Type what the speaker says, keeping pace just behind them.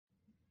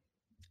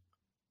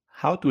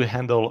how to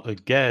handle a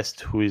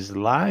guest who is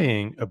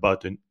lying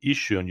about an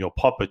issue on your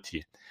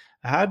property.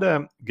 I had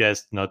a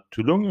guest not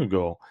too long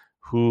ago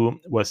who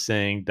was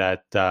saying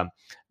that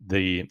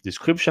the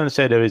description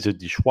said there is a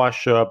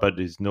dishwasher, but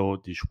there's no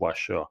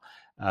dishwasher,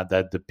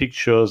 that the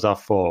pictures are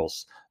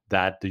false,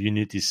 that the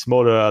unit is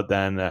smaller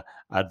than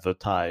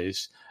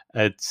advertised,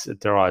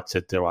 etc.,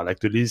 etc.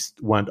 Like the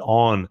list went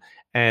on.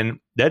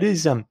 And that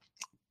is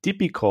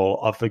typical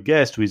of a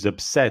guest who is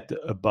upset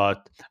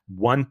about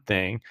one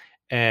thing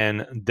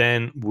and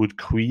then would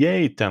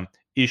create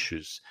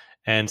issues.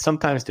 And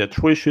sometimes they're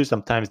true issues,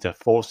 sometimes they're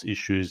false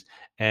issues.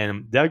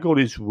 And their goal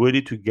is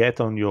really to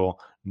get on your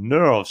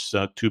nerves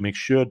to make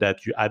sure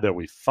that you either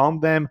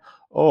refund them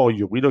or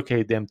you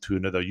relocate them to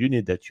another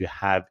unit that you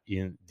have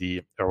in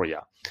the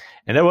area.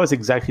 And that was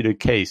exactly the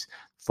case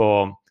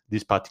for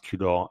this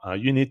particular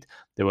unit.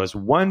 There was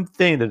one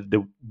thing that they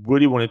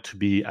really wanted to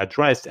be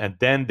addressed, and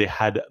then they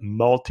had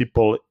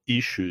multiple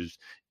issues,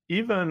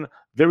 even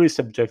very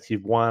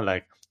subjective one,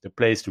 like the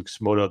place looks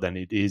smaller than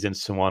it is and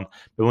so on.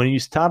 But when you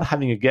start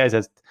having a guess,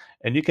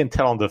 and you can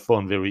tell on the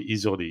phone very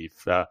easily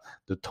if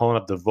the tone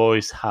of the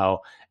voice,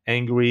 how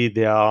angry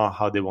they are,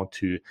 how they want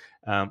to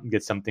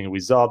get something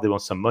resolved, they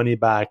want some money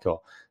back,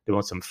 or they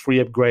want some free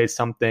upgrade,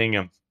 something.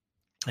 And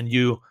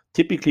you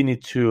typically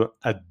need to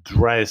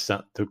address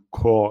the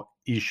core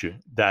issue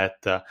that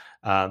they're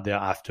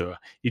after.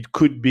 It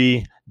could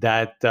be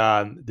that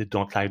they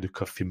don't like the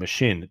coffee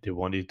machine. They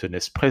want it an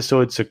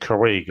espresso, it's a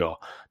Keurig, or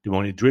they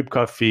want it drip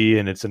coffee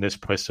and it's an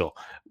espresso.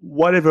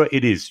 Whatever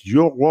it is,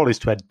 your role is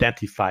to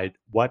identify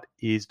what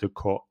is the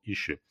core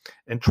issue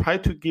and try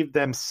to give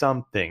them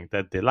something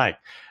that they like.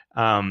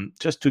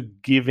 Just to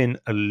give in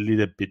a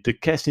little bit. The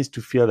guest needs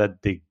to feel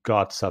that they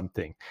got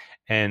something.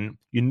 And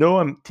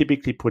I'm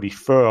typically pretty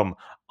firm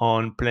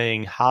on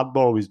playing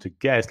hardball with the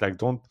guest. Like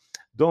don't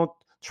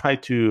try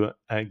to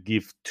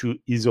give too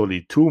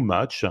easily too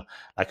much.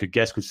 Like a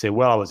guest could say,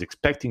 well, I was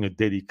expecting a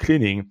daily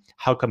cleaning.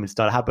 How come it's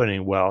not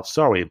happening? Well,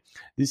 sorry,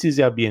 this is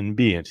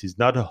Airbnb and it's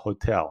not a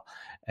hotel.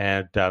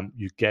 And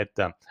you get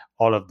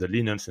all of the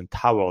linens and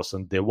towels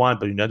on day one,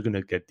 but you're not going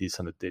to get this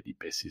on a daily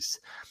basis.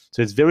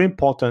 So it's very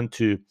important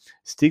to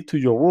stick to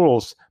your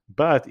rules.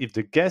 But if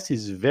the guest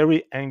is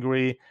very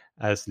angry,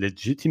 has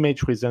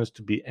legitimate reasons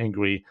to be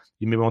angry,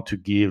 you may want to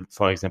give,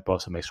 for example,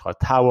 some extra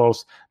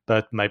towels.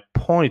 But my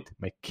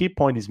key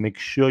point is make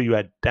sure you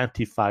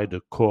identify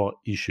the core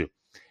issue.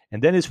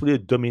 And then it's really a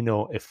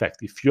domino effect.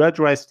 If you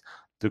address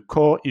the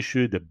core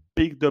issue, the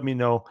big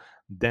domino,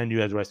 then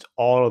you address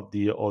all of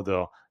the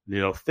other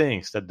little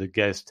things that the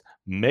guest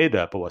made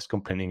up or was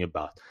complaining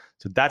about.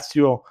 So that's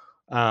your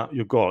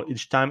goal.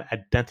 Each time,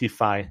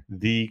 identify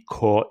the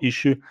core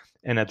issue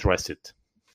and address it.